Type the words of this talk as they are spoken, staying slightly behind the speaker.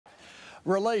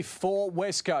Relief for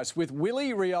West Coast with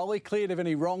Willie Rioli cleared of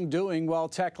any wrongdoing while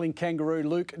tackling kangaroo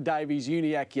Luke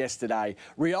Davies-Uniacke yesterday.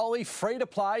 Rioli free to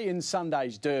play in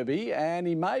Sunday's derby, and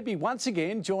he may be once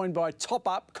again joined by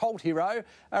top-up Colt hero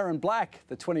Aaron Black,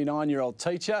 the 29-year-old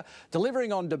teacher,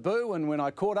 delivering on debut, and when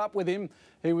I caught up with him,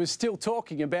 he was still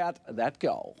talking about that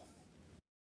goal.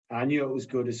 I knew it was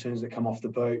good as soon as it come off the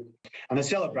boot, and the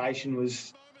celebration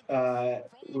was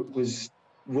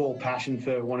raw passion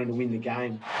for wanting to win the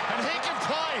game. And he can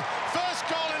play first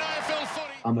goal in AFL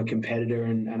footy. I'm a competitor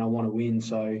and I want to win,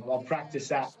 so I'll practice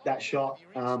that shot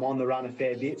on the run a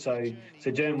fair bit. So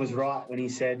Dern was right when he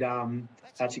said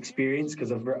that's experience,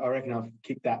 because I reckon I've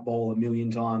kicked that ball a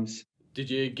million times. Did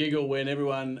you giggle when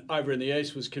everyone over in the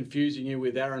East was confusing you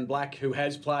with Aaron Black, who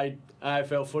has played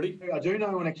AFL footy? I do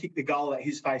know when I kicked the goal that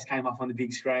his face came up on the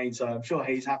big screen, so I'm sure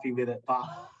he's happy with it. But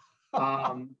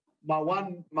my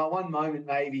one moment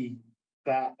maybe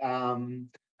that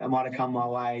might have come my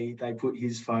way, they put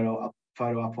his photo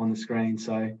up on the screen.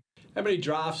 So how many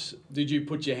drafts did you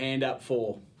put your hand up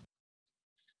for?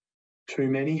 Too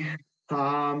many. It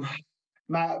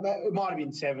might have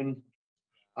been 7.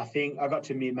 I think I got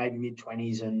to maybe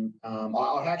mid-20s, and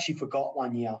I actually forgot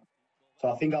one year.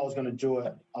 So I think I was going to do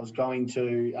it. I was going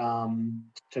to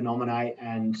nominate,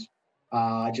 and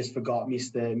I just forgot,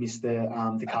 missed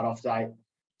the cutoff date.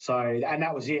 So, and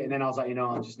that was it. And then I was like,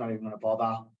 I'm just not even going to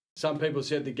bother. Some people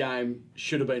said the game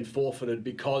should have been forfeited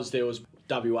because there was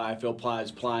WAFL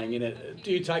players playing in it.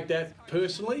 Do you take that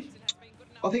personally?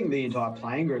 I think the entire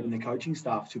playing group and the coaching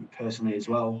staff took it personally as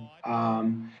well.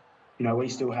 We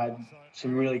still had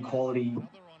some really quality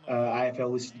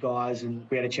AFL listed guys, and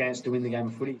we had a chance to win the game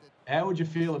of footy. How would you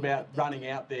feel about running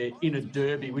out there in a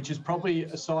derby, which is probably,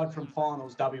 aside from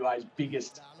finals, WA's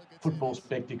biggest football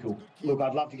spectacle? Look,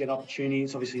 I'd love to get an opportunity.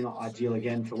 It's obviously not ideal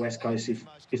again for West Coast if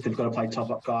they've got to play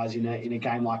top-up guys in a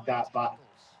game like that. But,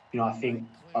 I think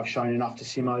I've shown enough to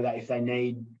Simo that if they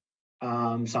need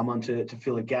someone to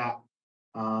fill a gap,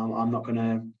 I'm not going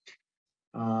to,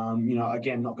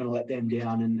 not going to let them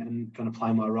down and going to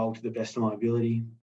play my role to the best of my ability.